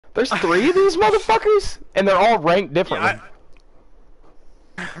There's 3 of these motherfuckers, and they're all ranked differently.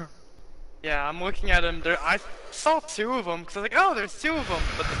 Yeah, I'm looking at them. I saw 2 of them because I was like, oh, there's 2 of them.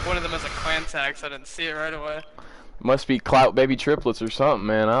 But one of them has a clan tag, so I didn't see it right away. Must be Clout baby triplets or something,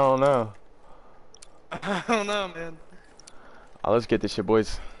 man. I don't know. I don't know, man. Let's get this shit,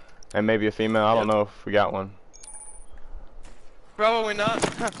 boys. And maybe a female. I don't know if we got one. Probably not.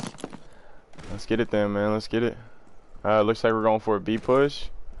 Let's get it then, man. Let's get it. Looks like we're going for a B push.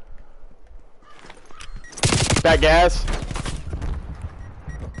 Back gas.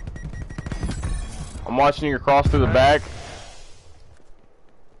 I'm watching you cross through the back.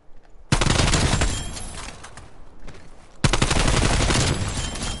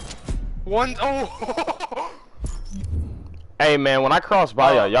 One. Oh. Hey man, when I cross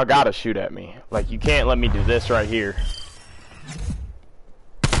by y'all, y'all gotta shoot at me. Like you can't let me do this right here.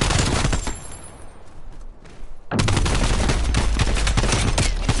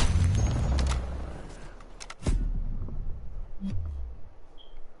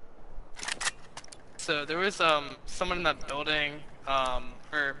 So there was someone in that building,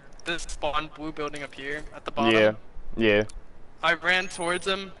 or this spawn blue building up here at the bottom. Yeah, yeah. I ran towards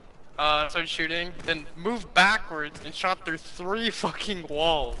him, started shooting, then moved backwards and shot through 3 fucking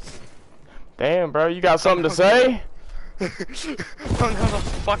walls. Damn, bro, you got something to say? I don't know how the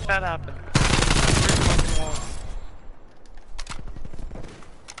fuck that happened. 3 fucking walls.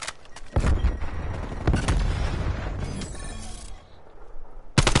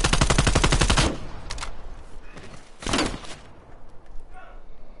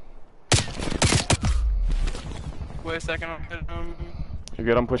 Wait a second, You're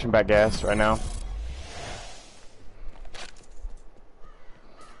good, I'm pushing back gas right now.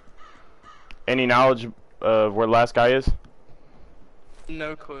 Any knowledge of where the last guy is?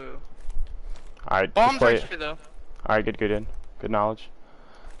 No clue. Alright, Bomb's play right it. here though. Alright, good. Good knowledge.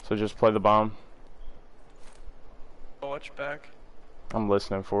 So just play the bomb. I'll watch back. I'm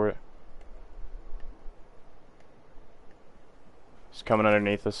listening for it. It's coming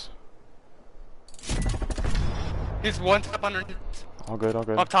underneath us. He's one top underneath. All good.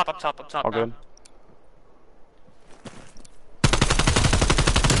 Up top. All good.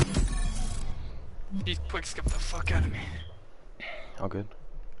 He's quick skip the fuck out of me. All good.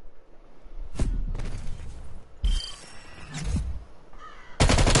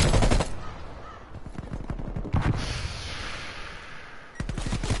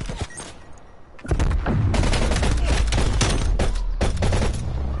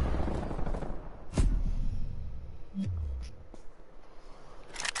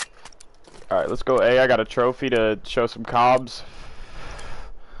 Alright, let's go A. I got a trophy to show some cobs.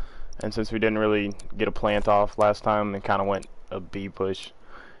 And since we didn't really get a plant off last time, it kind of went a B push.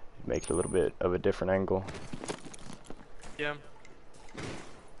 It makes a little bit of a different angle. Yeah.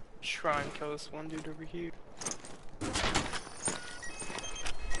 Try and kill this one dude over here.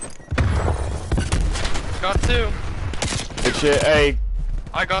 Got 2. Good shit. Hey.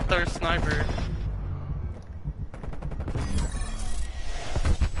 I got their sniper.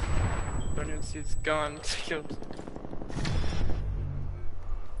 Don't even see his gun.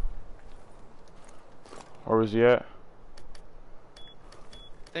 Where was he at?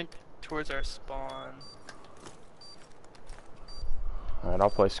 I think towards our spawn. Alright, I'll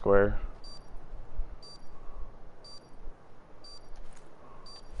play square.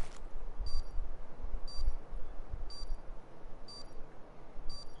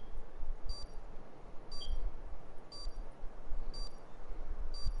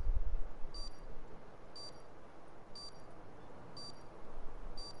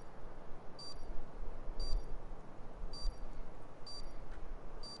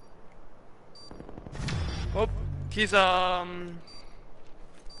 Oh, he's yeah,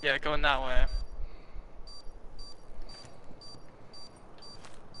 going that way.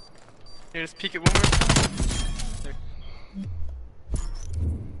 Here, just peek it one more time. There.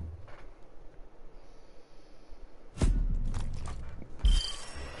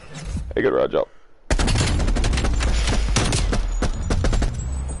 Hey, good rod job.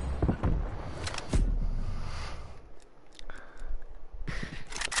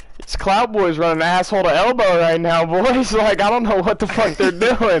 It's Clout Boys running asshole to elbow right now, boys. Like, I don't know what the fuck they're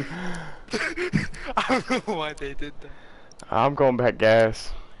doing. I don't know why they did that. I'm going back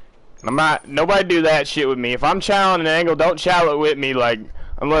gas. I'm not. Nobody do that shit with me. If I'm chowing an angle, don't chow it with me. Like,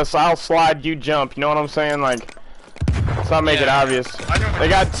 unless I'll slide, you jump. You know what I'm saying? Like, let's not make it obvious. They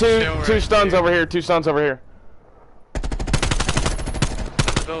got two stuns over here. 2 stuns over here.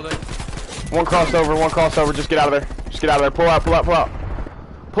 Building. One crossover. Just get out of there. Just get out of there. Pull out.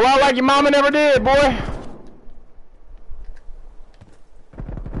 Pull out like your mama never did, boy.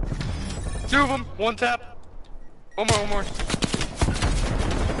 Two of them. One tap. One more. One more.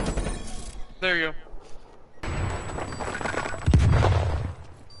 There you go.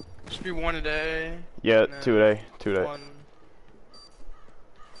 Should be one a day. Yeah, 2 a day. 2 a day. One.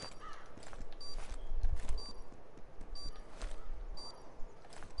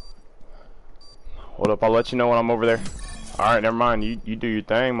 Hold up, I'll let you know when I'm over there. Alright, never mind. You do your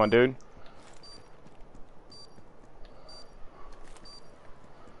thing, my dude.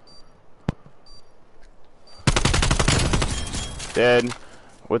 Dead.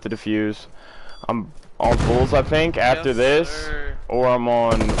 With the defuse. I'm on fulls, I think, after Yes, this. sir. Or I'm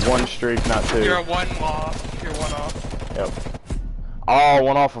on one streak, not two. You're one off. You're one off. Yep. Oh,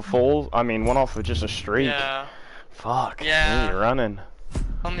 one off of fulls? I mean, one off of just a streak. Yeah. Fuck. Yeah. You're running.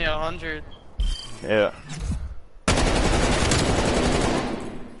 Only 100. Yeah.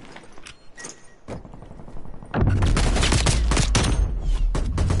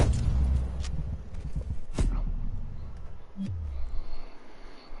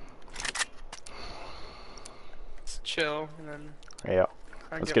 Let's chill and then. Yeah.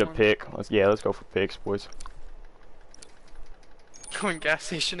 Let's get a pick. Let's go for picks, boys. Going gas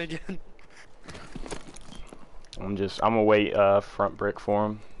station again. I'm gonna wait front brick for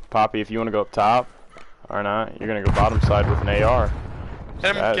him. Poppy, if you wanna go up top or not, you're gonna go bottom side with an AR.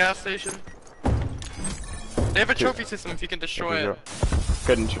 Hit him at gas station. They have a trophy system if you can destroy it.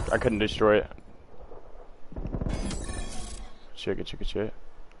 I couldn't destroy it. Check it.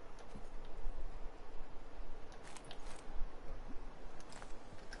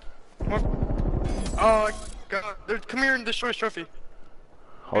 Oh god, come here and destroy his trophy.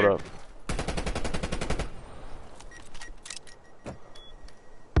 Hold up.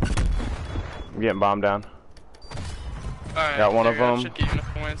 I'm getting bombed down. Alright, Got one of them. Should get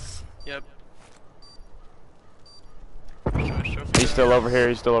enough points. Yep. He's still over here,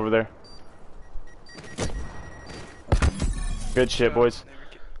 he's still over there. Good shit, boys.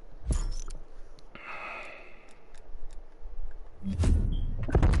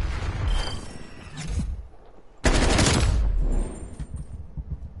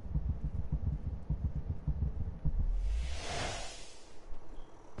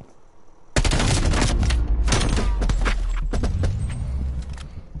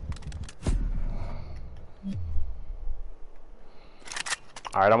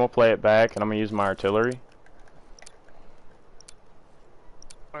 Alright, I'm gonna play it back and I'm gonna use my artillery.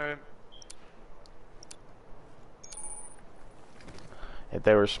 Alright. If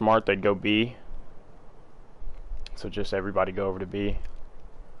they were smart, they'd go B. So just everybody go over to B.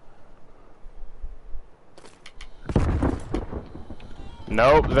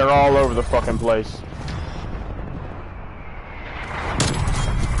 Nope, they're all over the fucking place.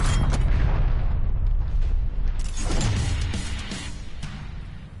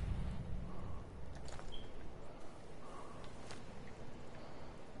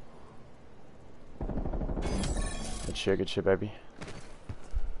 Good shit, baby.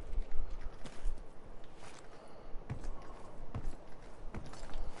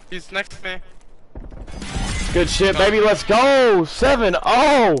 He's next to me. Good shit, baby. Let's go.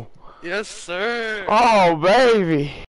 7-0. Yes, sir. Oh, baby.